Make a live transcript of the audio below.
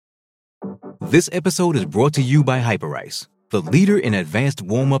This episode is brought to you by Hyperice, the leader in advanced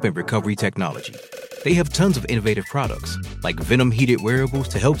warm-up and recovery technology. They have tons of innovative products, like Venom-heated wearables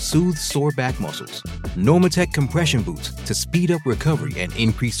to help soothe sore back muscles, Normatec compression boots to speed up recovery and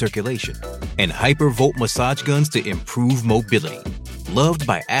increase circulation, and Hypervolt massage guns to improve mobility. Loved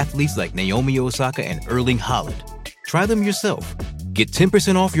by athletes like Naomi Osaka and Erling Haaland. Try them yourself. Get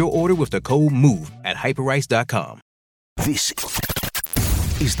 10% off your order with the code MOVE at Hyperice.com. This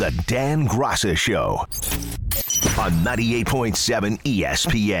is the Dan Graca Show on 98.7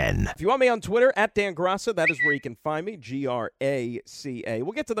 ESPN. If you want me on Twitter, at Dan Graca, that is where you can find me, Graca.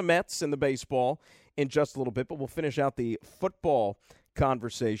 We'll get to the Mets and the baseball in just a little bit, but we'll finish out the football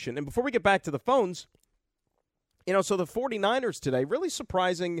conversation. And before we get back to the phones, so the 49ers today, really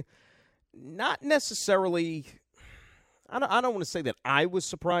surprising, not necessarily, I don't want to say that I was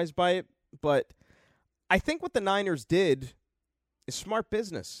surprised by it, but I think what the Niners did is smart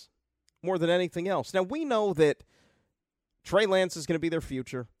business more than anything else. Now, we know that Trey Lance is going to be their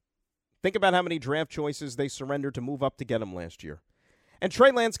future. Think about how many draft choices they surrendered to move up to get him last year. And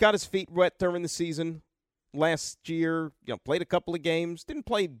Trey Lance got his feet wet during the season last year, played a couple of games, didn't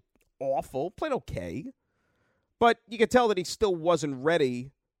play awful, played okay. But you could tell that he still wasn't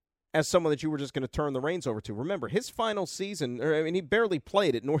ready as someone that you were just going to turn the reins over to. Remember, his final season, he barely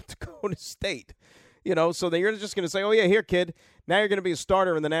played at North Dakota State. So they're just going to say, oh, yeah, here, kid, now you're going to be a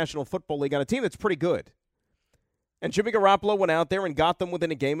starter in the National Football League on a team that's pretty good. And Jimmy Garoppolo went out there and got them within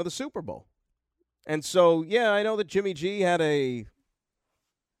a game of the Super Bowl. And so, yeah, I know that Jimmy G had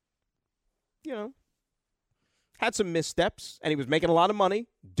had some missteps, and he was making a lot of money,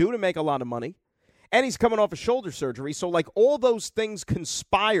 due to make a lot of money. And he's coming off a shoulder surgery. So, all those things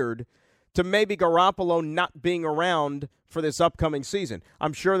conspired to maybe Garoppolo not being around for this upcoming season.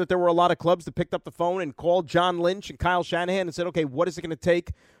 I'm sure that there were a lot of clubs that picked up the phone and called John Lynch and Kyle Shanahan and said, okay, what is it going to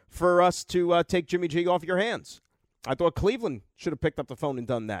take for us to take Jimmy G off your hands? I thought Cleveland should have picked up the phone and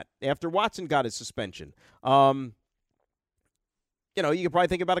done that after Watson got his suspension. You could probably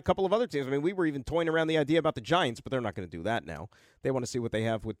think about a couple of other teams. We were even toying around the idea about the Giants, but they're not going to do that now. They want to see what they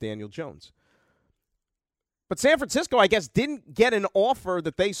have with Daniel Jones. But San Francisco, I guess, didn't get an offer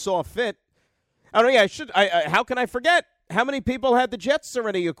that they saw fit. I don't know. How can I forget? How many people had the Jets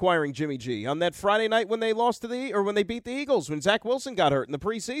already acquiring Jimmy G on that Friday night when they when they beat the Eagles, when Zach Wilson got hurt in the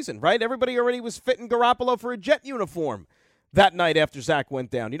preseason, right? Everybody already was fitting Garoppolo for a Jet uniform that night after Zach went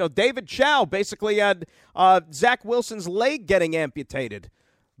down. David Chow basically had Zach Wilson's leg getting amputated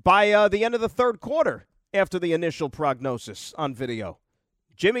by the end of the third quarter after the initial prognosis on video.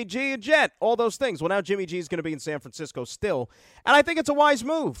 Jimmy G, a Jet, all those things. Well, now Jimmy G is going to be in San Francisco still. And I think it's a wise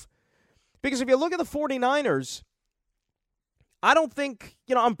move. Because if you look at the 49ers, I don't think,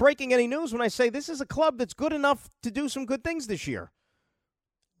 I'm breaking any news when I say this is a club that's good enough to do some good things this year.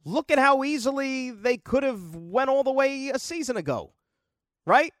 Look at how easily they could have went all the way a season ago,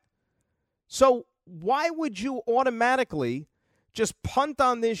 right? So why would you automatically just punt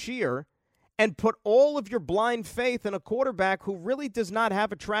on this year and put all of your blind faith in a quarterback who really does not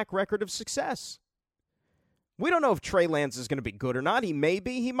have a track record of success? We don't know if Trey Lance is going to be good or not. He may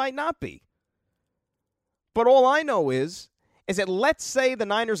be, he might not be. But all I know is that let's say the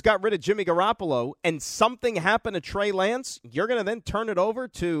Niners got rid of Jimmy Garoppolo and something happened to Trey Lance, you're going to then turn it over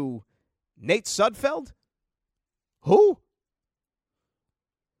to Nate Sudfeld? Who?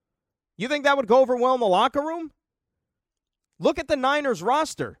 You think that would go over well in the locker room? Look at the Niners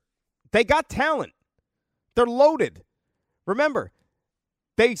roster. They got talent. They're loaded. Remember,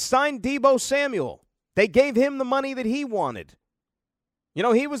 they signed Deebo Samuel. They gave him the money that he wanted.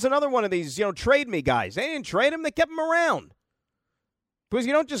 He was another one of these, trade me guys. They didn't trade him. They kept him around. Because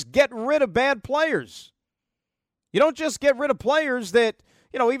you don't just get rid of bad players. You don't just get rid of players that,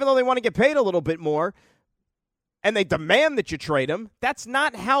 even though they want to get paid a little bit more, and they demand that you trade them. That's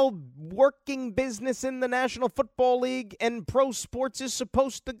not how working business in the National Football League and pro sports is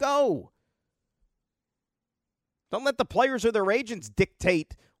supposed to go. Don't let the players or their agents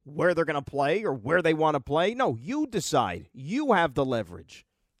dictate where they're going to play or where they want to play. No, you decide. You have the leverage.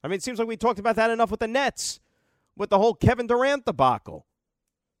 It seems like we talked about that enough with the Nets, with the whole Kevin Durant debacle.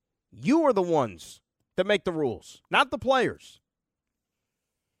 You are the ones that make the rules, not the players.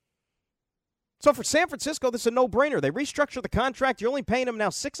 So for San Francisco, this is a no-brainer. They restructure the contract. You're only paying them now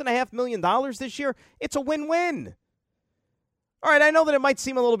 $6.5 million this year. It's a win-win. All right, I know that it might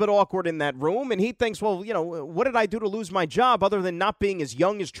seem a little bit awkward in that room, and he thinks, well, what did I do to lose my job other than not being as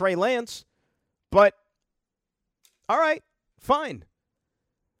young as Trey Lance? But, all right, fine.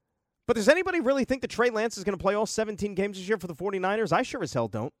 But does anybody really think that Trey Lance is going to play all 17 games this year for the 49ers? I sure as hell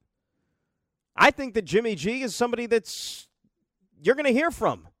don't. I think that Jimmy G is somebody that's you're going to hear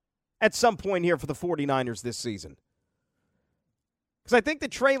from at some point here for the 49ers this season. Because I think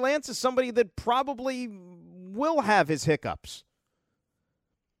that Trey Lance is somebody that probably will have his hiccups.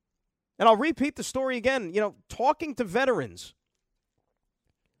 And I'll repeat the story again. Talking to veterans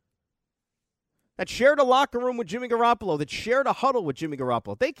that shared a locker room with Jimmy Garoppolo, that shared a huddle with Jimmy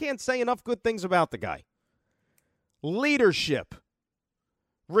Garoppolo, they can't say enough good things about the guy. Leadership,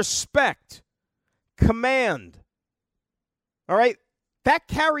 respect, command. All right? That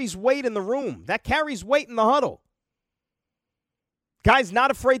carries weight in the room. That carries weight in the huddle. Guy's not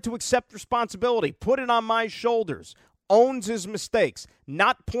afraid to accept responsibility, put it on my shoulders, owns his mistakes,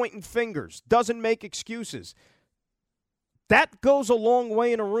 not pointing fingers, doesn't make excuses. That goes a long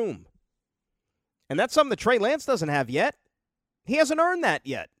way in a room. And that's something that Trey Lance doesn't have yet. He hasn't earned that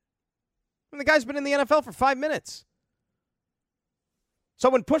yet. The guy's been in the NFL for 5 minutes. So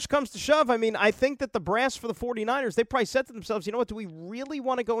when push comes to shove, I think that the brass for the 49ers, they probably said to themselves, you know what, do we really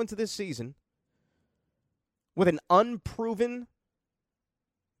want to go into this season with an unproven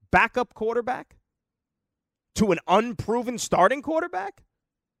backup quarterback to an unproven starting quarterback?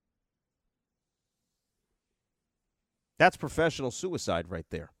 That's professional suicide right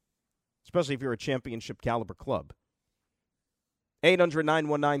there, especially if you're a championship caliber club.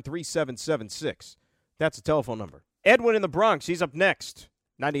 800-919-3776. That's the telephone number. Edwin in the Bronx, he's up next.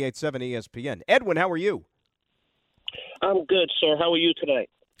 98.7 ESPN. Edwin, how are you? I'm good, sir. How are you tonight?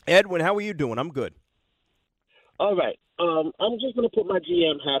 Edwin, how are you doing? I'm good. All right. I'm just going to put my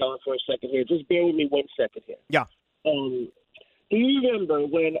GM hat on for a second here. Just bear with me 1 second here. Yeah. Do you remember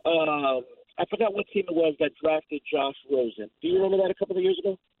when I forgot what team it was that drafted Josh Rosen? Do you remember that a couple of years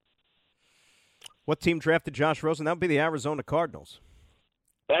ago? What team drafted Josh Rosen? That would be the Arizona Cardinals.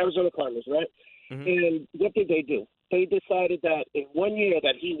 The Arizona Cardinals, right? Mm-hmm. And what did they do? They decided that in 1 year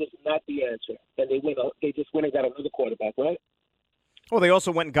that he was not the answer, and they just went and got another quarterback, right? Well, they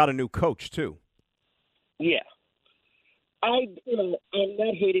also went and got a new coach too. Yeah. I'm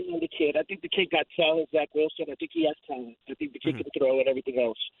not hating on the kid. I think the kid got talent, Zach Wilson. I think he has talent. I think the kid can throw and everything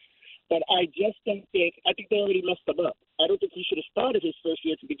else. But I just don't think – I think they already messed him up. I don't think he should have started his first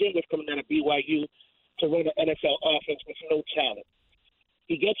year to begin with coming out of BYU to run an NFL offense with no talent.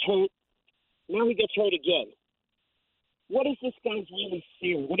 He gets hurt. Now he gets hurt again. What is this guy's really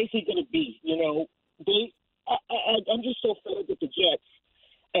fear? What is he going to be? I'm just so fed up with the Jets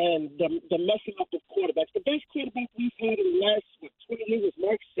and the messing up of quarterbacks. The best quarterback we've had in the last 20 years is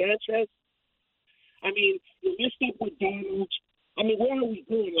Mark Sanchez. You messed up with Donald. Where are we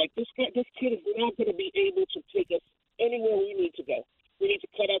going? This kid is not going to be able to take us anywhere we need to go. We need to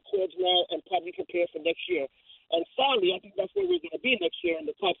cut our cords now and probably prepare for next year. And sadly, I think that's where we're going to be next year in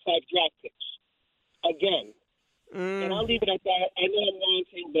the top 5 draft picks. Again. And I'll leave it at that. I know I'm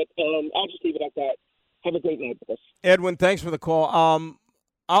ranting, but I'll just leave it at that. Have a great night with us. Edwin, thanks for the call.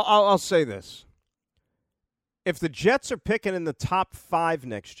 I'll say this. If the Jets are picking in the top 5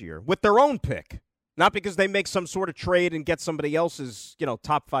 next year with their own pick, not because they make some sort of trade and get somebody else's,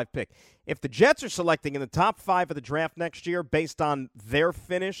 top 5 pick. If the Jets are selecting in the top 5 of the draft next year based on their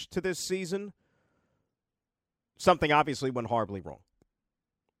finish to this season, something obviously went horribly wrong.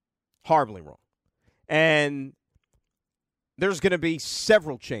 Horribly wrong. And there's going to be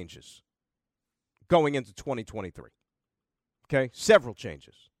several changes going into 2023. Okay? Several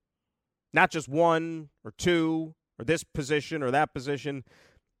changes. Not just 1 or 2 or this position or that position.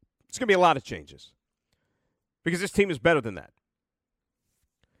 It's going to be a lot of changes because this team is better than that.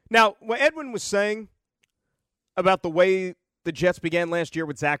 Now, what Edwin was saying about the way the Jets began last year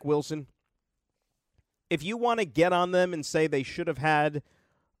with Zach Wilson, if you want to get on them and say they should have had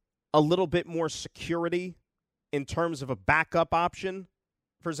a little bit more security in terms of a backup option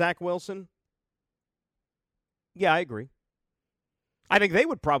for Zach Wilson, yeah, I agree. I think they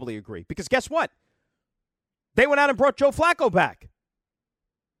would probably agree because guess what? They went out and brought Joe Flacco back.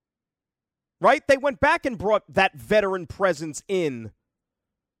 Right? They went back and brought that veteran presence in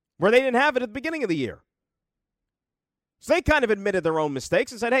where they didn't have it at the beginning of the year. So they kind of admitted their own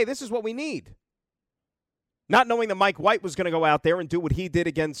mistakes and said, hey, this is what we need. Not knowing that Mike White was going to go out there and do what he did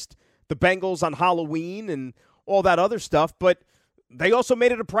against the Bengals on Halloween and all that other stuff, but they also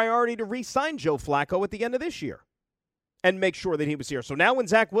made it a priority to re-sign Joe Flacco at the end of this year and make sure that he was here. So now when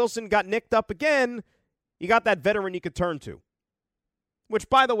Zach Wilson got nicked up again, you got that veteran you could turn to. Which,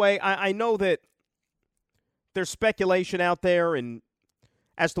 by the way, I know that there's speculation out there and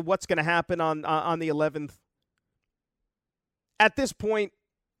as to what's going to happen on the 11th. At this point,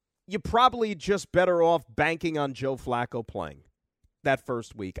 you're probably just better off banking on Joe Flacco playing that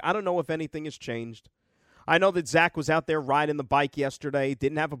first week. I don't know if anything has changed. I know that Zach was out there riding the bike yesterday,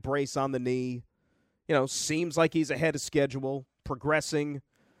 didn't have a brace on the knee. Seems like he's ahead of schedule, progressing.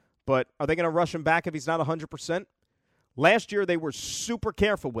 but are they going to rush him back if he's not 100%? Last year, they were super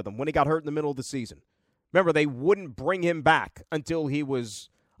careful with him when he got hurt in the middle of the season. Remember, they wouldn't bring him back until he was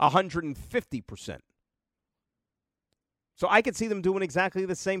 150%. So I could see them doing exactly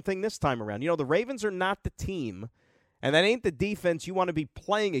the same thing this time around. The Ravens are not the team, and that ain't the defense you want to be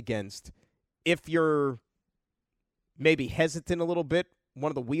playing against if you're maybe hesitant a little bit. One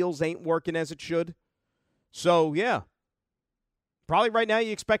of the wheels ain't working as it should. So, yeah. Probably right now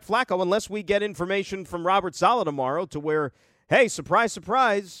you expect Flacco, unless we get information from Robert Saleh tomorrow to where, hey, surprise,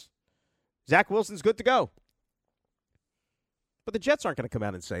 surprise, Zach Wilson's good to go. But the Jets aren't going to come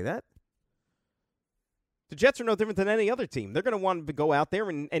out and say that. The Jets are no different than any other team. They're going to want to go out there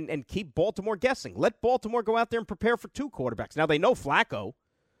and keep Baltimore guessing. Let Baltimore go out there and prepare for two quarterbacks. Now, they know Flacco,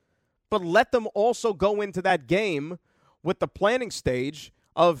 but let them also go into that game with the planning stage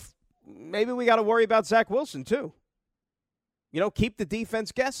of maybe we got to worry about Zach Wilson too. Keep the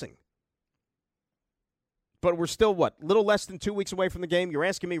defense guessing. But we're still, little less than 2 weeks away from the game. You're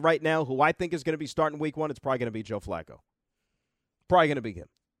asking me right now who I think is going to be starting week 1. It's probably going to be Joe Flacco. Probably going to be him.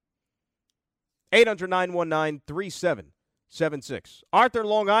 800-919-3776. Arthur,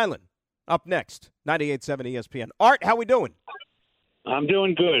 Long Island, up next. 98.7 ESPN. Art, how we doing? I'm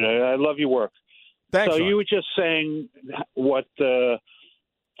doing good. I love your work. Thanks, So Art. you were just saying what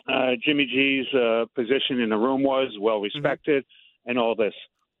Jimmy G's position in the room was, well-respected, and all this.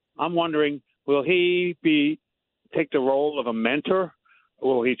 I'm wondering, will he take the role of a mentor,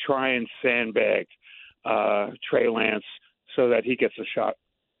 or will he try and sandbag Trey Lance so that he gets a shot?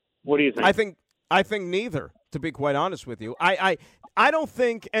 What do you think? I think neither, to be quite honest with you. I don't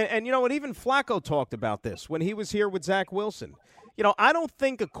think, and you know what, even Flacco talked about this when he was here with Zach Wilson. I don't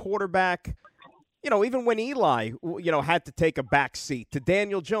think a quarterback, even when Eli, had to take a back seat to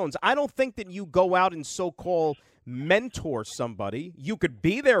Daniel Jones, I don't think that you go out and so-called mentor somebody. You could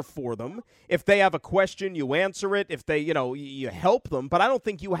be there for them. If they have a question, you answer it. If they, you help them. But I don't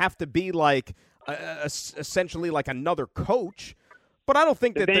think you have to be like essentially like another coach. But I don't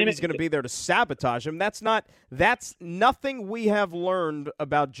think that he's going to be there to sabotage him. That's nothing we have learned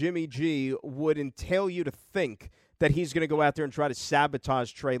about Jimmy G would entail you to think that he's going to go out there and try to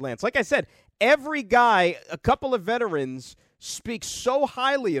sabotage Trey Lance. Like I said, every guy, a couple of veterans, speak so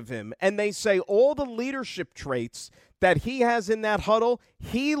highly of him, and they say all the leadership traits that he has in that huddle,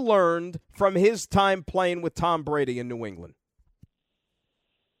 he learned from his time playing with Tom Brady in New England.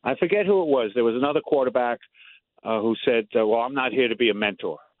 I forget who it was. There was another quarterback who said, well, I'm not here to be a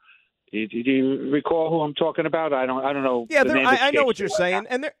mentor. Do you recall who I'm talking about? I don't know. Yeah, I know what you're saying,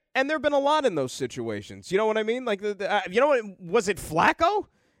 and there have been a lot in those situations. You know what I mean? Like, was it Flacco?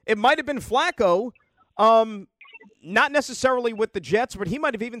 It might have been Flacco, not necessarily with the Jets, but he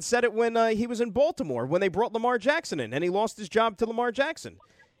might have even said it when he was in Baltimore when they brought Lamar Jackson in, and he lost his job to Lamar Jackson.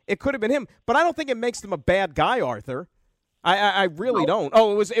 It could have been him, but I don't think it makes them a bad guy, Arthur. I really don't.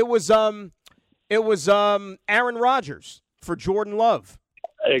 Oh, it was Aaron Rodgers for Jordan Love.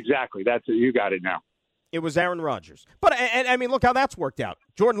 Exactly. You got it now. It was Aaron Rodgers. But, I mean, look how that's worked out.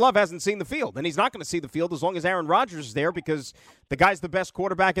 Jordan Love hasn't seen the field, and he's not going to see the field as long as Aaron Rodgers is there because the guy's the best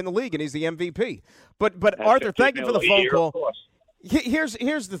quarterback in the league, and he's the MVP. But Arthur, thank you for the phone call.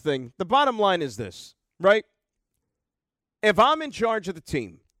 Here's the thing. The bottom line is this, right? If I'm in charge of the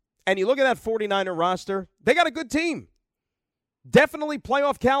team, and you look at that 49er roster, they got a good team. Definitely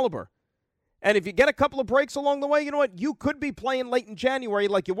playoff caliber. And if you get a couple of breaks along the way, you know what? You could be playing late in January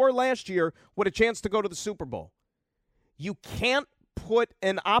like you were last year with a chance to go to the Super Bowl. You can't put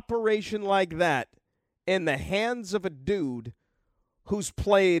an operation like that in the hands of a dude who's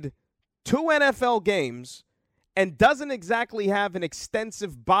played 2 NFL games and doesn't exactly have an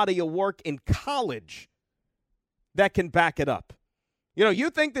extensive body of work in college that can back it up. You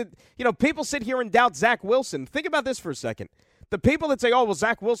think that, people sit here and doubt Zach Wilson. Think about this for a second. The people that say, oh, well,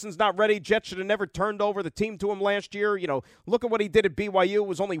 Zach Wilson's not ready. Jets should have never turned over the team to him last year. Look at what he did at BYU. It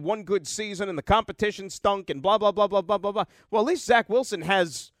was only one good season, and the competition stunk, and blah, blah, blah, blah, blah, blah, blah. Well, at least Zach Wilson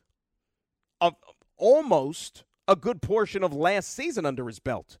has almost a good portion of last season under his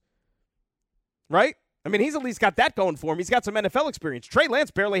belt. Right? I mean, he's at least got that going for him. He's got some NFL experience. Trey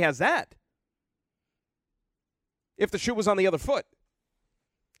Lance barely has that. If the shoe was on the other foot.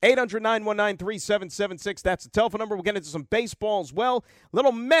 800-919-3776. That's the telephone number. We'll get into some baseball as well.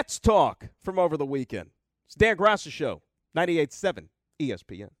 Little Mets talk from over the weekend. It's Dan Graca Show, 98.7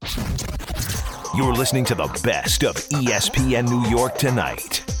 ESPN. You're listening to the best of ESPN New York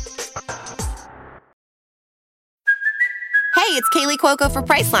tonight. it's Kaylee Cuoco for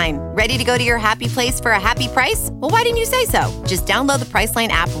Priceline. Ready to go to your happy place for a happy price? Well, why didn't you say so? Just download the Priceline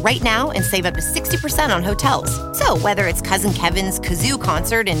app right now and save up to 60% on hotels. So whether it's Cousin Kevin's Kazoo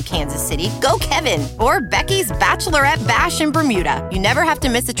Concert in Kansas City, go Kevin, or Becky's Bachelorette Bash in Bermuda, you never have to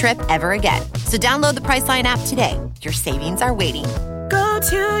miss a trip ever again. So download the Priceline app today. Your savings are waiting. Go to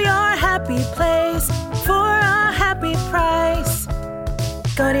your happy place for a happy price.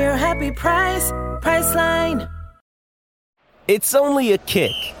 Go to your happy price, Priceline. It's only a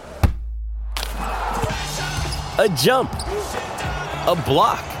kick, a jump, a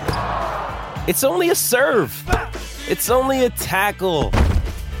block. It's only a serve. It's only a tackle,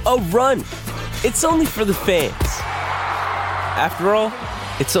 a run. It's only for the fans. After all,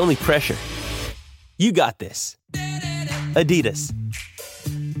 it's only pressure. You got this. Adidas.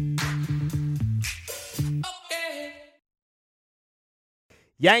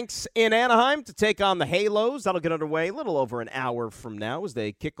 Yanks in Anaheim to take on the Halos. That'll get underway a little over an hour from now as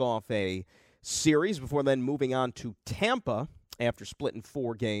they kick off a series before then moving on to Tampa after splitting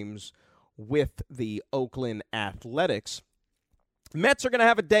 4 games with the Oakland Athletics. Mets are going to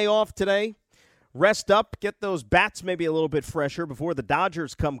have a day off today. Rest up, get those bats maybe a little bit fresher before the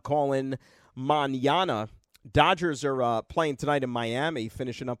Dodgers come calling mañana. Dodgers are playing tonight in Miami,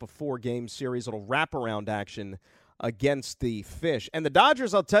 finishing up a 4-game series. It'll wraparound action against the Fish. And the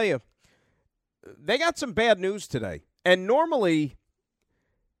Dodgers, I'll tell you, they got some bad news today. And normally,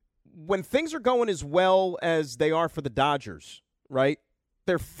 when things are going as well as they are for the Dodgers, right,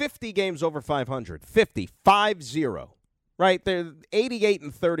 they're 50 games over 500. 5-0, right? They're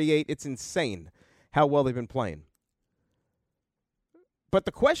 88-38. It's insane how well they've been playing. But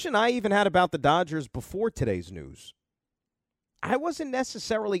the question I even had about the Dodgers before today's news, I wasn't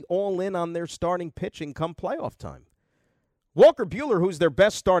necessarily all in on their starting pitching come playoff time. Walker Buehler, who's their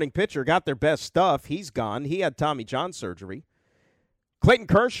best starting pitcher, got their best stuff. He's gone. He had Tommy John surgery. Clayton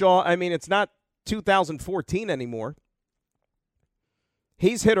Kershaw, I mean, it's not 2014 anymore.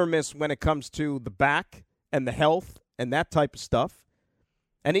 He's hit or miss when it comes to the back and the health and that type of stuff.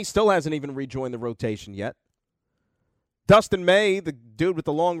 And he still hasn't even rejoined the rotation yet. Dustin May, the dude with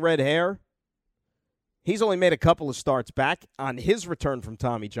the long red hair, he's only made a couple of starts back on his return from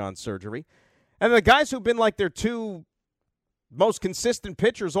Tommy John surgery. And the guys who've been like their 2 most consistent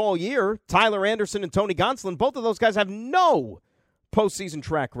pitchers all year, Tyler Anderson and Tony Gonsolin, both of those guys have no postseason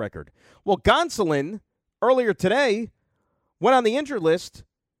track record. Well, Gonsolin, earlier today, went on the injured list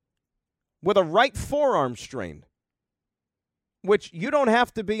with a right forearm strain, which you don't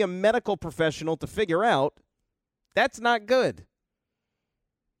have to be a medical professional to figure out. That's not good,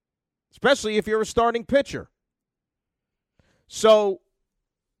 especially if you're a starting pitcher. So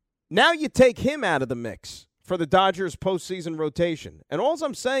now you take him out of the mix for the Dodgers' postseason rotation. And all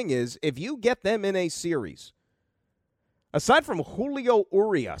I'm saying is, if you get them in a series, aside from Julio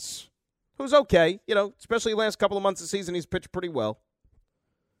Urias, who's okay, you know, especially the last couple of months of the season, he's pitched pretty well.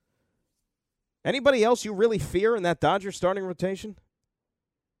 Anybody else you really fear in that Dodgers starting rotation?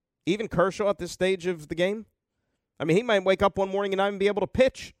 Even Kershaw at this stage of the game? I mean, he might wake up one morning and not even be able to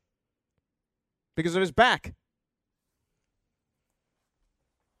pitch because of his back.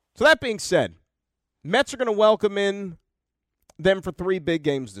 So that being said, Mets are going to welcome in them for 3 big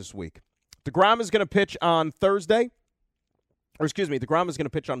games this week. DeGrom is going to pitch on Thursday. Or excuse me, DeGrom is going to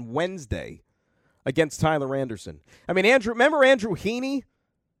pitch on Wednesday against Tyler Anderson. I mean, remember Andrew Heaney?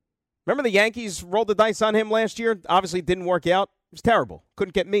 Remember the Yankees rolled the dice on him last year? Obviously, it didn't work out. It was terrible.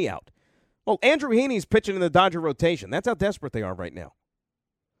 Couldn't get me out. Well, Andrew Heaney's pitching in the Dodger rotation. That's how desperate they are right now.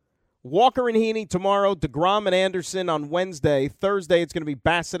 Walker and Heaney tomorrow, DeGrom and Anderson on Wednesday. Thursday, it's going to be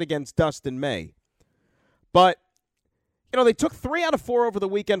Bassett against Dustin May. But, you know, they took 3 out of 4 over the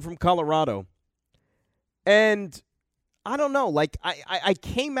weekend from Colorado. And I don't know, like, I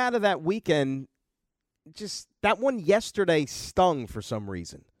came out of that weekend, just that one yesterday stung for some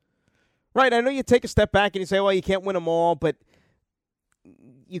reason. Right, I know you take a step back and you say, well, you can't win them all, but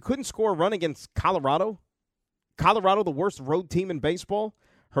you couldn't score a run against Colorado. Colorado, the worst road team in baseball.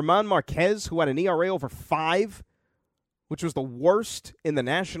 German Marquez, who had an ERA over 5, which was the worst in the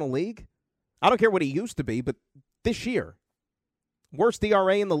National League. I don't care what he used to be, but this year, worst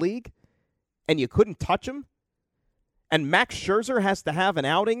ERA in the league, and you couldn't touch him. And Max Scherzer has to have an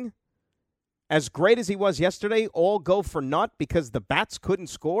outing as great as he was yesterday, all go for naught because the bats couldn't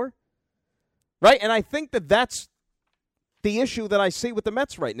score. Right? And I think that that's the issue that I see with the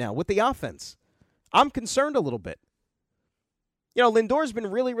Mets right now, with the offense. I'm concerned a little bit. You know, Lindor's been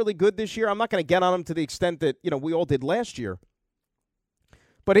really, really good this year. I'm not going to get on him to the extent that, you know, we all did last year.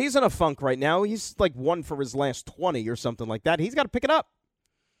 But he's in a funk right now. He's like 1 for his last 20 or something like that. He's got to pick it up.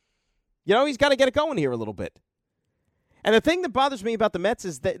 You know, he's got to get it going here a little bit. And the thing that bothers me about the Mets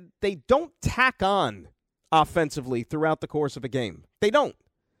is that they don't tack on offensively throughout the course of a game. They don't.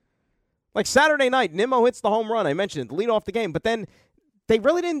 Like Saturday night, Nimmo hits the home run. I mentioned it, to lead off the game. But then they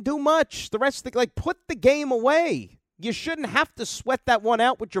really didn't do much. The rest of the, put the game away. You shouldn't have to sweat that one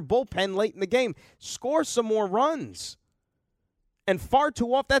out with your bullpen late in the game. Score some more runs. And far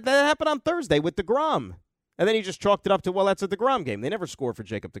too often, that happened on Thursday with DeGrom. And then he just chalked it up to, well, that's a DeGrom game. They never score for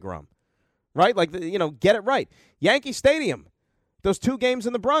Jacob DeGrom. Right? Get it right. Yankee Stadium, those 2 games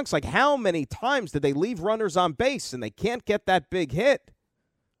in the Bronx, how many times did they leave runners on base and they can't get that big hit?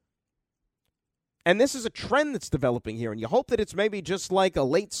 And this is a trend that's developing here, and you hope that it's maybe just like a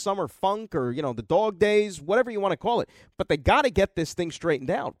late summer funk or, the dog days, whatever you want to call it. But they got to get this thing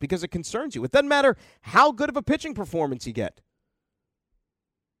straightened out because it concerns you. It doesn't matter how good of a pitching performance you get.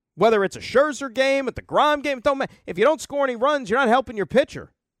 Whether it's a Scherzer game, at the Grom game, it don't matter. If you don't score any runs, you're not helping your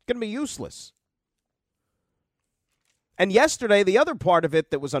pitcher. It's going to be useless. And yesterday, the other part of it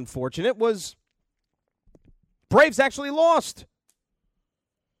that was unfortunate was Braves actually lost.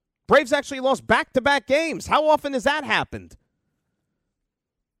 Braves actually lost back-to-back games. How often has that happened?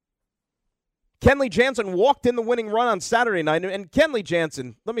 Kenley Jansen walked in the winning run on Saturday night. And Kenley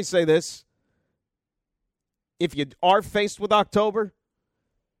Jansen, let me say this. If you are faced with October,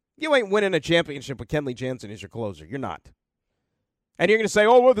 you ain't winning a championship with Kenley Jansen as your closer. You're not. And you're going to say,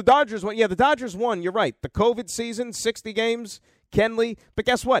 oh, well, the Dodgers won. Yeah, the Dodgers won. You're right. The COVID season, 60 games, Kenley. But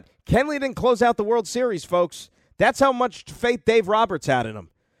guess what? Kenley didn't close out the World Series, folks. That's how much faith Dave Roberts had in him.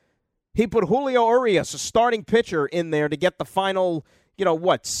 He put Julio Urias, a starting pitcher, in there to get the final,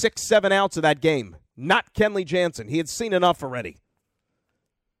 6-7 outs of that game. Not Kenley Jansen. He had seen enough already.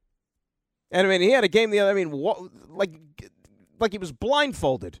 And, he had a game the other, like he was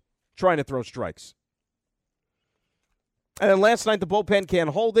blindfolded trying to throw strikes. And then last night, the bullpen can't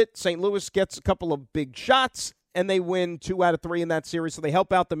hold it. St. Louis gets a couple of big shots, and they win 2 out of 3 in that series. So they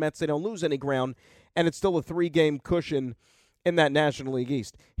help out the Mets. They don't lose any ground, and it's still a 3-game cushion in that National League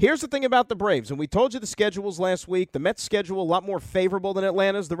East. Here's the thing about the Braves, and we told you the schedules last week. The Mets' schedule a lot more favorable than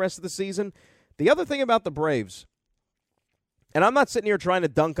Atlanta's the rest of the season. The other thing about the Braves, and I'm not sitting here trying to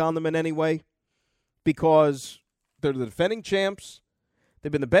dunk on them in any way, because they're the defending champs.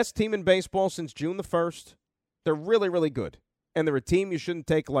 They've been the best team in baseball since June the 1st. They're really, really good. And they're a team you shouldn't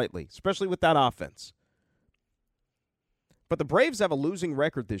take lightly, especially with that offense. But the Braves have a losing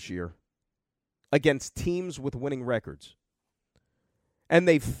record this year against teams with winning records. And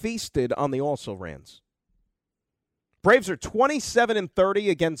they've feasted on the also-rans. Braves are 27-30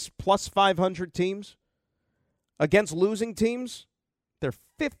 against plus 500 teams. Against losing teams, they're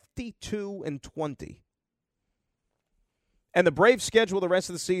 52-20. And the Braves' schedule the rest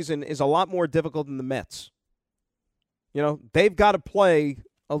of the season is a lot more difficult than the Mets. They've got to play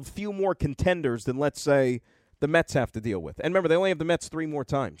a few more contenders than, let's say, the Mets have to deal with. And remember, they only have the Mets 3 more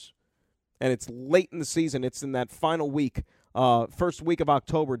times. And it's late in the season. It's in that final week, first week of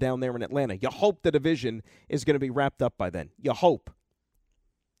October down there in Atlanta. You hope the division is going to be wrapped up by then. You hope.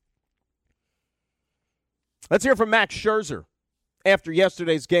 Let's hear from Max Scherzer after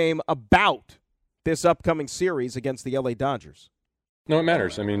yesterday's game about this upcoming series against the LA Dodgers. No, it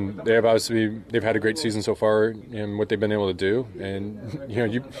matters. They've had a great season so far in what they've been able to do, and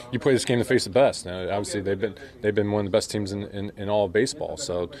you play this game to face the best. Now, obviously, they've been one of the best teams in all of baseball.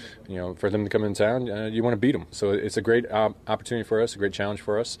 So, for them to come in town, you want to beat them. So it's a great opportunity for us, a great challenge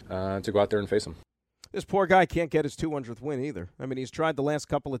for us to go out there and face them. This poor guy can't get his 200th win either. He's tried the last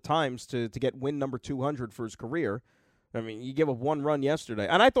couple of times to get win number 200 for his career. You give up 1 run yesterday,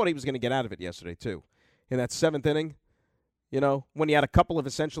 and I thought he was going to get out of it yesterday too, in that 7th inning. When he had a couple of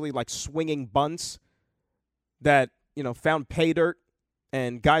essentially swinging bunts that, found pay dirt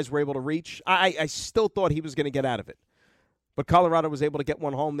and guys were able to reach, I still thought he was going to get out of it. But Colorado was able to get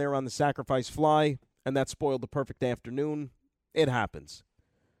one home there on the sacrifice fly, and that spoiled the perfect afternoon. It happens.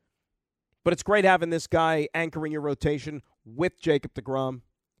 But it's great having this guy anchoring your rotation with Jacob deGrom.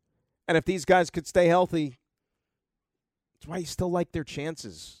 And if these guys could stay healthy, that's why you still like their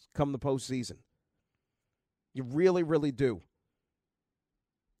chances come the postseason. You really, really do.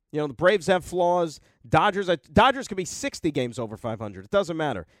 The Braves have flaws. Dodgers could be 60 games over 500. It doesn't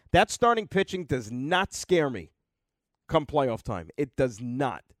matter. That starting pitching does not scare me come playoff time. It does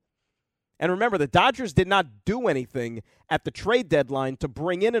not. And remember, the Dodgers did not do anything at the trade deadline to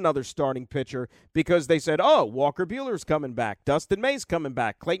bring in another starting pitcher because they said, oh, Walker Buehler's coming back. Dustin May's coming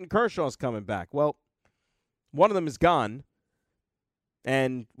back. Clayton Kershaw's coming back. Well, one of them is gone,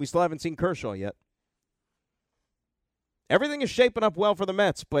 and we still haven't seen Kershaw yet. Everything is shaping up well for the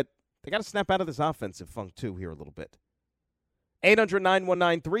Mets, but they got to snap out of this offensive funk, too, here a little bit.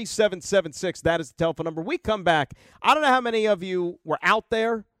 800-919-3776. That is the telephone number. We come back. I don't know how many of you were out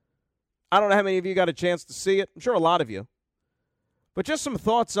there. I don't know how many of you got a chance to see it. I'm sure a lot of you. But just some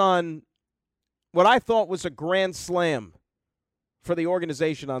thoughts on what I thought was a grand slam for the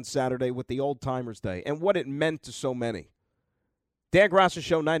organization on Saturday with the Old Timers Day and what it meant to so many. Dan Graca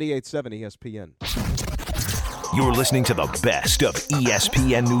Show, 98.7 ESPN. You're listening to the best of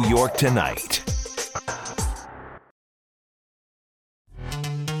ESPN New York tonight.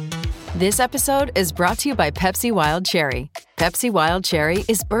 This episode is brought to you by Pepsi Wild Cherry. Pepsi Wild Cherry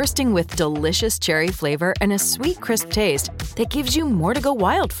is bursting with delicious cherry flavor and a sweet, crisp taste that gives you more to go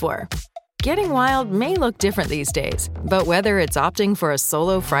wild for. Getting wild may look different these days, but whether it's opting for a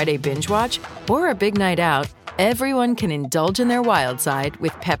solo Friday binge watch or a big night out, everyone can indulge in their wild side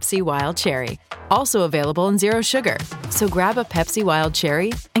with Pepsi Wild Cherry. Also available in Zero Sugar. So grab a Pepsi Wild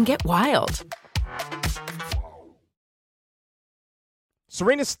Cherry and get wild.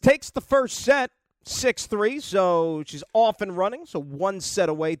 Serena takes the first set, 6-3, so she's off and running. So one set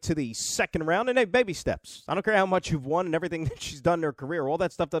away to the second round. And hey, baby steps. I don't care how much you've won and everything that she's done in her career. All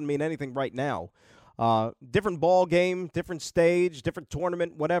that stuff doesn't mean anything right now. Different ball game, different stage, different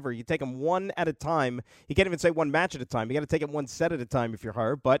tournament, whatever. You take them one at a time. You can't even say one match at a time. You got to take it one set at a time if you're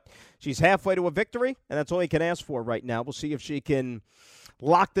her. But she's halfway to a victory, and that's all you can ask for right now. We'll see if she can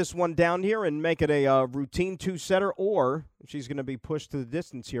lock this one down here and make it a routine two-setter, or if she's going to be pushed to the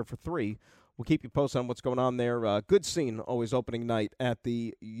distance here for three. We'll keep you posted on what's going on there. Good scene, always opening night at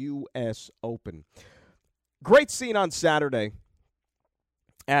the U.S. Open. Great scene on Saturday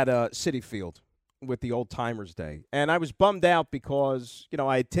at Citi Field with the Old Timers Day. And I was bummed out because,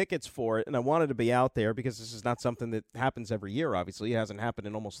 I had tickets for it, and I wanted to be out there because this is not something that happens every year, obviously. It hasn't happened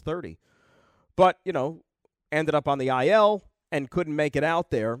in almost 30. But, ended up on the IL and couldn't make it out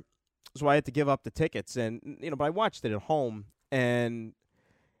there, so I had to give up the tickets. And, but I watched it at home, and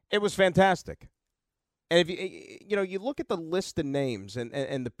it was fantastic. And if you look at the list of names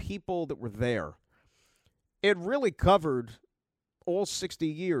and the people that were there, it really covered all 60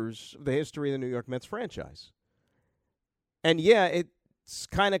 years of the history of the New York Mets franchise. And, yeah, it's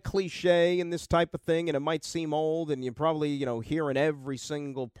kind of cliche in this type of thing, and it might seem old, and you probably, hearing every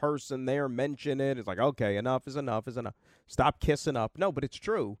single person there mention it. It's like, okay, enough is enough is enough. Stop kissing up. No, but it's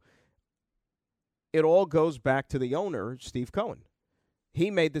true. It all goes back to the owner, Steve Cohen.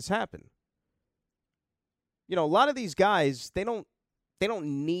 He made this happen. A lot of these guys, they don't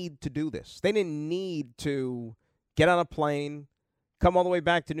need to do this. They didn't need to get on a plane, come all the way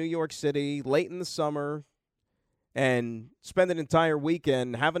back to New York City late in the summer, and spend an entire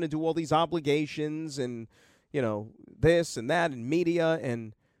weekend having to do all these obligations and, this and that and media,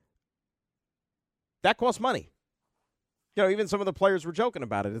 and that costs money. Even some of the players were joking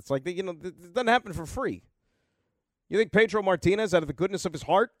about it. It's like, it doesn't happen for free. You think Pedro Martinez, out of the goodness of his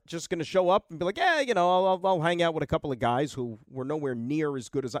heart, just going to show up and be like, I'll hang out with a couple of guys who were nowhere near as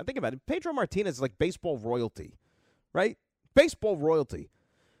good as I? Think about it. Pedro Martinez is like baseball royalty, right? Baseball royalty.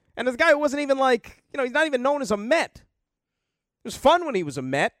 And this guy who wasn't even he's not even known as a Met. It was fun when he was a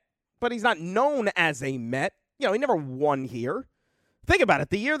Met, but he's not known as a Met. He never won here. Think about it.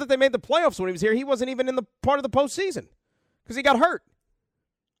 The year that they made the playoffs when he was here, he wasn't even in the part of the postseason because he got hurt.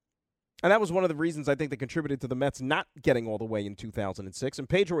 And that was one of the reasons I think that contributed to the Mets not getting all the way in 2006. And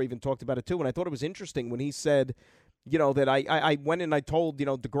Pedro even talked about it too. And I thought it was interesting when he said, that I went and I told,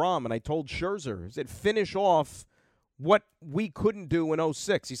 DeGrom and I told Scherzer, I said, finish off what we couldn't do in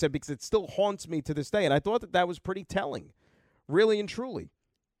 06. He said, because it still haunts me to this day. And I thought that was pretty telling, really and truly.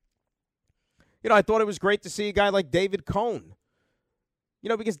 I thought it was great to see a guy like David Cone.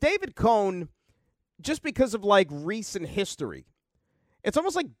 Because David Cone, just because of recent history, it's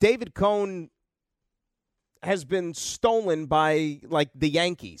almost like David Cone has been stolen by the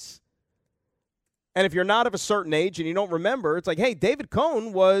Yankees. And if you're not of a certain age and you don't remember, it's like, hey, David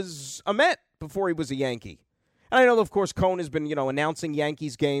Cone was a Met before he was a Yankee. And I know, of course, Cone has been, announcing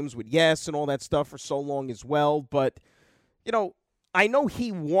Yankees games with Yes and all that stuff for so long as well. But, I know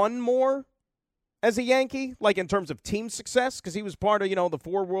he won more as a Yankee, in terms of team success, because he was part of, the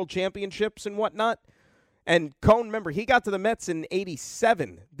 4 World Championships and whatnot. And Cone, remember, he got to the Mets in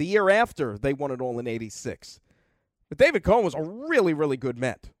 87, the year after they won it all in 86. But David Cone was a really, really good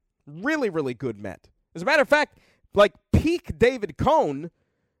Met. Really, really good Met. As a matter of fact, peak David Cone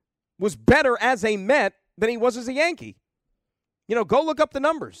was better as a Met than he was as a Yankee. Go look up the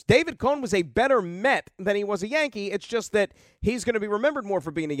numbers. David Cone was a better Met than he was a Yankee. It's just that he's going to be remembered more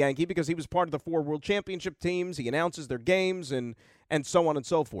for being a Yankee because he was part of the 4 World Championship teams. He announces their games and so on and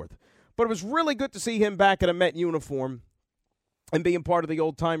so forth. But it was really good to see him back in a Met uniform. and being part of the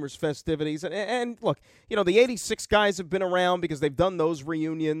old-timers festivities. And look, the 86 guys have been around because they've done those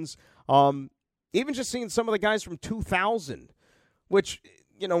reunions. Even just seeing some of the guys from 2000, which,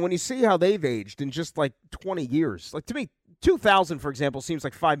 when you see how they've aged in just like 20 years, like to me, 2000, for example, seems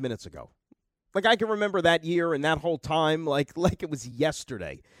like 5 minutes ago. Like I can remember that year and that whole time like it was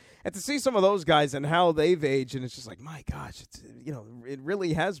yesterday. And to see some of those guys and how they've aged, and it's just like, my gosh, it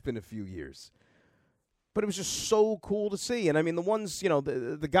really has been a few years. But it was just so cool to see. And, I mean, the ones,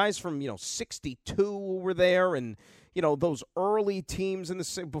 the guys from, 62 were there and, those early teams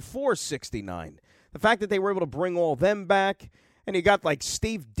before 69. The fact that they were able to bring all them back. And you got, like,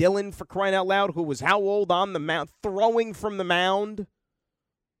 Steve Dillon, for crying out loud, who was how old on the mound? Throwing from the mound.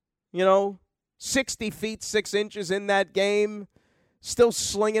 60 feet, 6 inches in that game. Still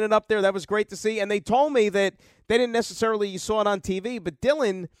slinging it up there. That was great to see. And they told me that they didn't necessarily, you saw it on TV, but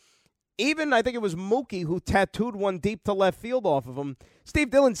Dillon, even I think it was Mookie who tattooed one deep to left field off of him, Steve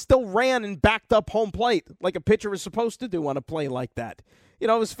Dillon still ran and backed up home plate like a pitcher is supposed to do on a play like that. It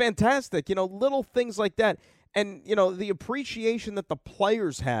was fantastic. Little things like that. And, the appreciation that the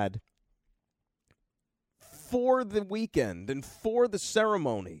players had for the weekend and for the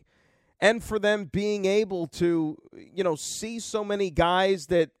ceremony, and for them being able to, see so many guys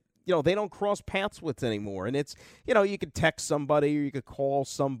that, they don't cross paths with anymore. And it's, you could text somebody or you could call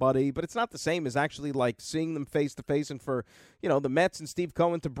somebody, but it's not the same as actually like seeing them face to face. And for, the Mets and Steve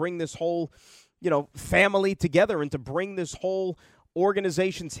Cohen to bring this whole, family together and to bring this whole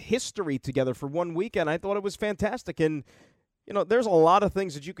organization's history together for one weekend, I thought it was fantastic. And, there's a lot of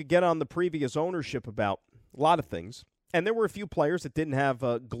things that you could get on the previous ownership about, a lot of things. And there were a few players that didn't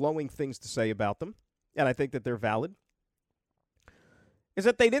have glowing things to say about them, and I think that they're valid, is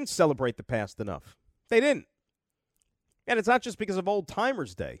that they didn't celebrate the past enough. They didn't. And it's not just because of Old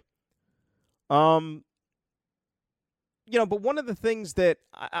Timers Day. But one of the things that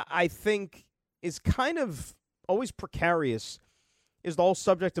I think is kind of always precarious is the whole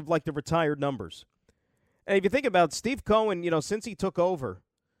subject of, like, the retired numbers. And if you think about Steve Cohen, since he took over,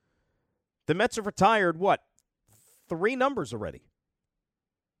 the Mets have retired, 3 numbers already,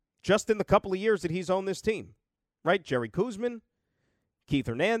 just in the couple of years that he's owned this team, right? Jerry Koosman, Keith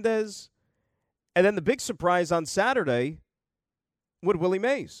Hernandez, and then the big surprise on Saturday with Willie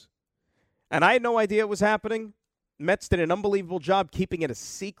Mays. And I had no idea it was happening. Mets did an unbelievable job keeping it a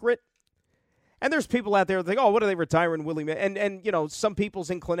secret. And there's people out there that think, oh, what are they retiring Willie Mays? And some people's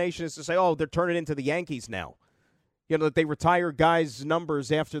inclination is to say, oh, they're turning into the Yankees now. That they retire guys'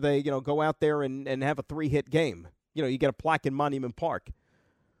 numbers after they, go out there and have a 3-hit game. You get a plaque in Monument Park.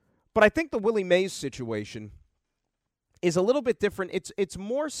 But I think the Willie Mays situation is a little bit different. It's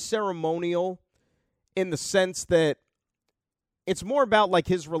more ceremonial in the sense that it's more about like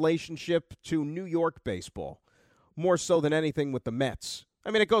his relationship to New York baseball, more so than anything with the Mets. I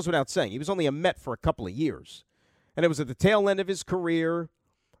mean, it goes without saying. He was only a Met for a couple of years. And it was at the tail end of his career.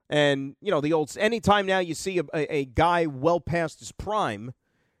 And, anytime now you see a guy well past his prime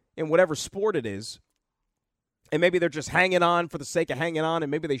in whatever sport it is, and maybe they're just hanging on for the sake of hanging on,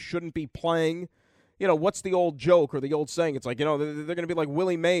 and maybe they shouldn't be playing. What's the old joke or the old saying? It's like, they're going to be like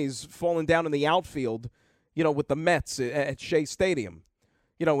Willie Mays falling down in the outfield, with the Mets at Shea Stadium,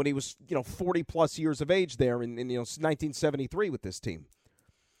 when he was, 40-plus years of age there in 1973 with this team.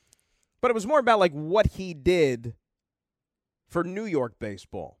 But it was more about, like, what he did for New York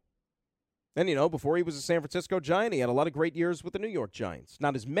baseball. And, before he was a San Francisco Giant, he had a lot of great years with the New York Giants.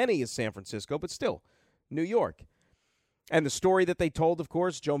 Not as many as San Francisco, but still. New York. And the story that they told, of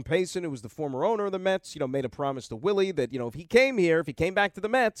course, Joan Payson, who was the former owner of the Mets, made a promise to Willie that, if he came back to the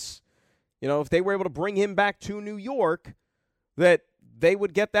Mets, if they were able to bring him back to New York, that they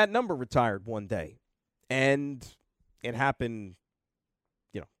would get that number retired one day. And it happened,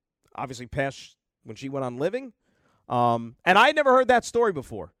 obviously past when she went on living. And I had never heard that story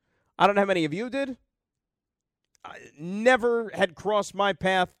before. I don't know how many of you did. I never had crossed my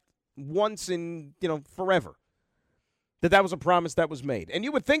path once in, forever, that was a promise that was made. And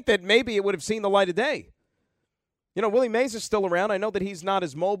you would think that maybe it would have seen the light of day. Willie Mays is still around. I know that he's not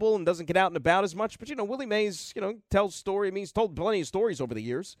as mobile and doesn't get out and about as much, but, Willie Mays, tells story. I mean, he's told plenty of stories over the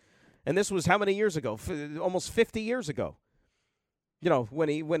years. And this was how many years ago? Almost 50 years ago, when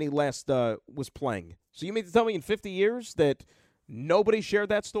he last was playing. So you mean to tell me in 50 years that nobody shared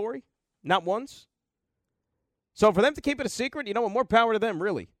that story? Not once? So for them to keep it a secret, more power to them,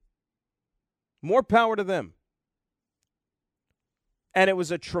 really. More power to them. And it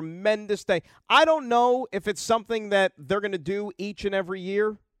was a tremendous day. I don't know if it's something that they're going to do each and every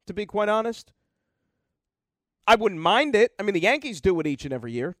year, to be quite honest. I wouldn't mind it. I mean, the Yankees do it each and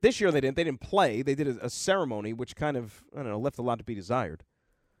every year. This year they didn't. They didn't play. They did a ceremony, which kind of, I don't know, left a lot to be desired.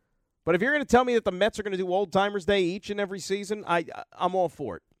 But if you're going to tell me that the Mets are going to do Old Timers Day each and every season, I'm all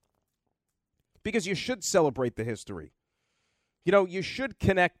for it. Because you should celebrate the history. You know, you should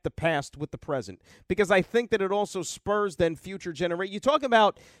connect the past with the present. Because I think that it also spurs then future generations. You talk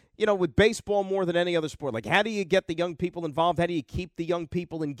about, you know, with baseball more than any other sport, like how do you get the young people involved? How do you keep the young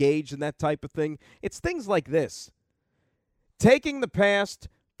people engaged and that type of thing? It's things like this. Taking the past,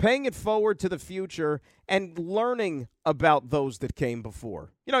 paying it forward to the future, and learning about those that came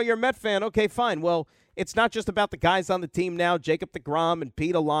before. You know, you're a Met fan, okay, fine. Well, it's not just about the guys on the team now, Jacob deGrom and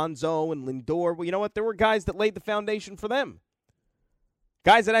Pete Alonso and Lindor. Well, you know what? There were guys that laid the foundation for them.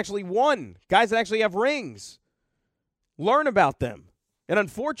 Guys that actually won. Guys that actually have rings. Learn about them. And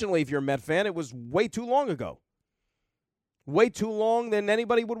unfortunately, if you're a Met fan, it was way too long ago. Way too long than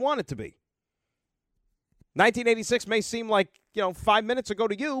anybody would want it to be. 1986 may seem like, 5 minutes ago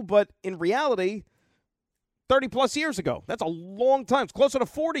to you, but in reality, 30-plus years ago. That's a long time. It's closer to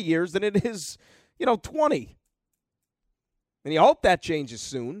 40 years than it is, 20. And you hope that changes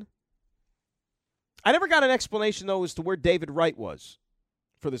soon. I never got an explanation, though, as to where David Wright was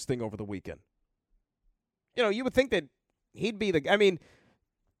for this thing over the weekend. You would think that he'd be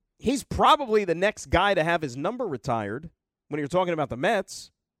he's probably the next guy to have his number retired when you're talking about the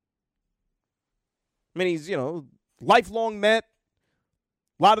Mets. I mean, he's, lifelong Met,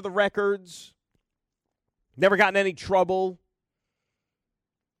 a lot of the records, never gotten any trouble.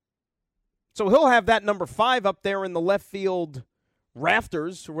 So he'll have that number 5 up there in the left field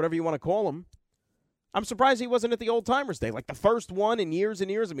rafters, or whatever you want to call them. I'm surprised he wasn't at the Old Timers Day, like the first one in years and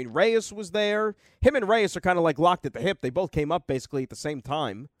years. I mean, Reyes was there. Him and Reyes are kind of like locked at the hip. They both came up basically at the same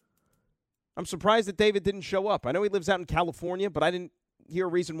time. I'm surprised that David didn't show up. I know he lives out in California, but I didn't hear a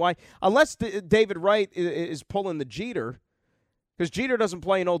reason why. Unless David Wright is pulling the Jeter, because Jeter doesn't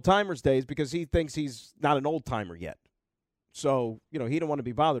play in Old Timers Days because he thinks he's not an old timer yet. So, he don't want to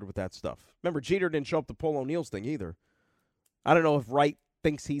be bothered with that stuff. Remember, Jeter didn't show up to Paul O'Neill's thing either. I don't know if Wright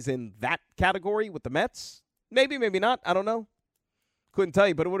thinks he's in that category with the Mets. Maybe, maybe not. I don't know. Couldn't tell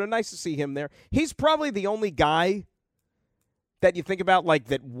you, but it would have been nice to see him there. He's probably the only guy that you think about, like,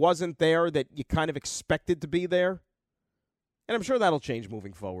 that wasn't there that you kind of expected to be there. And I'm sure that'll change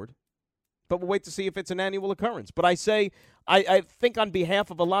moving forward. But we'll wait to see if it's an annual occurrence. But I think on behalf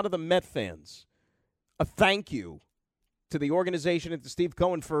of a lot of the Met fans, a thank you to the organization and to Steve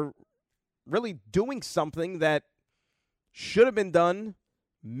Cohen for really doing something that should have been done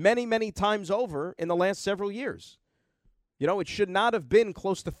many, many times over in the last several years. It should not have been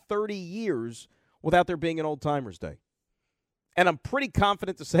close to 30 years without there being an Old Timers Day. And I'm pretty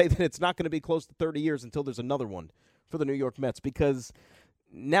confident to say that it's not going to be close to 30 years until there's another one for the New York Mets, because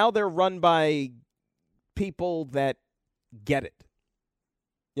now they're run by people that get it,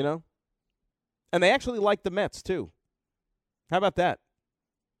 And they actually like the Mets, too. How about that?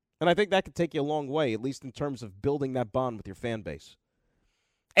 And I think that could take you a long way, at least in terms of building that bond with your fan base.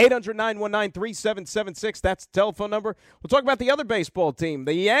 800-919-3776, that's the telephone number. We'll talk about the other baseball team,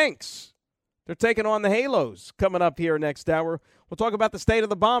 the Yanks. They're taking on the Halos coming up here next hour. We'll talk about the state of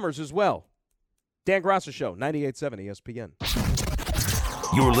the Bombers as well. Dan Grasser Show, 98.7 ESPN.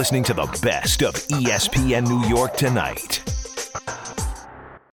 You're listening to the best of ESPN New York tonight.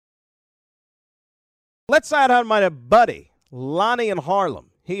 Let's side on my buddy, Lonnie in Harlem.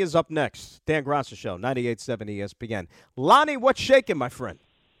 He is up next. Dan Grasser Show, 98.7 ESPN. Lonnie, what's shaking, my friend?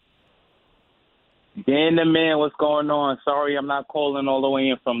 Dan the man, what's going on? Sorry I'm not calling all the way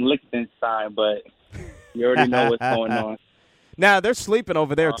in from Liechtenstein, but you already know what's going on. Now, they're sleeping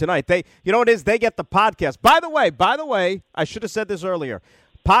over there tonight. You know what it is? They get the podcast. By the way, I should have said this earlier.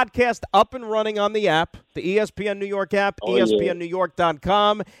 Podcast up and running on the app, the ESPN New York app,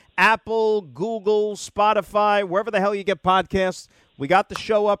 ESPNNewYork.com, Apple, Google, Spotify, wherever the hell you get podcasts. We got the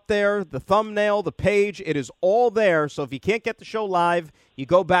show up there, the thumbnail, the page. It is all there. So if you can't get the show live, you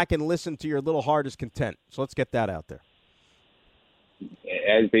go back and listen to your little heart is content. So let's get that out there.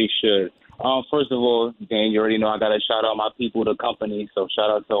 As they should. First of all, Dan, you already know I got to shout out my people, the company. So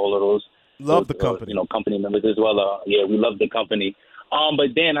shout out to all of those. Love the company. Company members as well. Yeah, we love the company.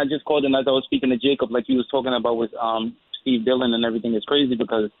 But Dan, I just called in as I was speaking to Jacob, like you was talking about with Steve Dillon and everything. It's crazy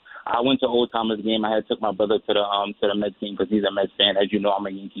because I went to Old Timers game. I had took my brother to the Mets game because he's a Mets fan. As you know, I'm a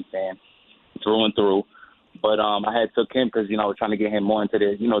Yankee fan through and through. But I had took him because I was trying to get him more into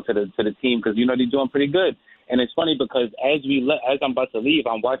the to the team because they're doing pretty good. And it's funny because as I'm about to leave,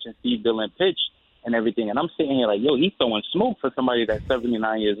 I'm watching Steve Dillon pitch and everything, and I'm sitting here like, yo, he's throwing smoke for somebody that's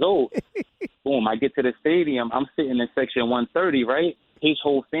 79 years old. Boom, I get to the stadium. I'm sitting in section 130, right? his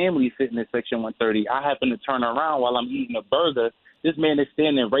whole family sitting in section 130. I happen to turn around while I'm eating a burger. This man is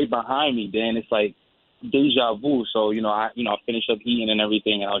standing right behind me, Dan. It's like deja vu. So, I finished up eating and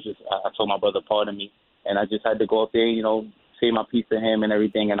everything, and I told my brother, pardon me, and I just had to go up there, say my piece to him and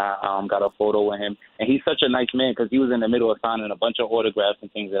everything, and I got a photo with him. And he's such a nice man because he was in the middle of signing a bunch of autographs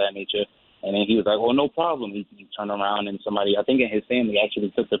and things of that nature. And then he was like, oh, no problem. He turned around, and somebody, I think in his family,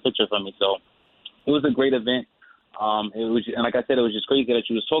 actually took the picture from me. So it was a great event. And like I said, it was just crazy that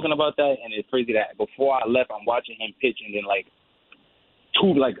you was talking about that, and it's crazy that before I left, I'm watching him pitch, and then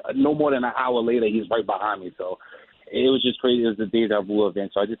no more than an hour later, he's right behind me. So it was just crazy. It was a deja vu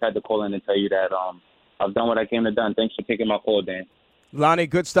event. So I just had to call in and tell you that I've done what I came to do. Thanks for taking my call, Dan. Lonnie,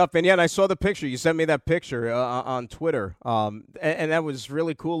 good stuff. And, I saw the picture. You sent me that picture on Twitter, and that was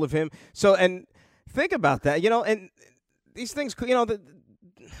really cool of him. So, and think about that, and these things,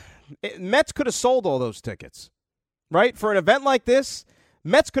 Mets could have sold all those tickets, right? For an event like this,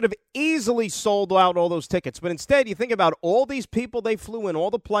 Mets could have easily sold out all those tickets. But instead, you think about all these people they flew in,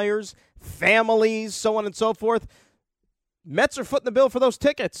 all the players, families, so on and so forth. Mets are footing the bill for those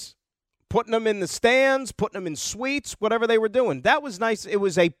tickets, putting them in the stands, putting them in suites, whatever they were doing. That was nice. It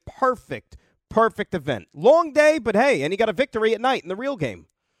was a perfect event. Long day, but hey, and you got a victory at night in the real game.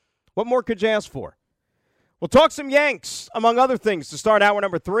 What more could you ask for? We'll talk some Yanks, among other things, to start hour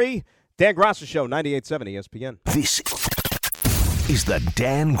number 3. Dan Graca Show, 98.7 ESPN. This is the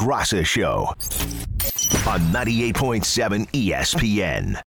Dan Graca Show on 98.7 ESPN.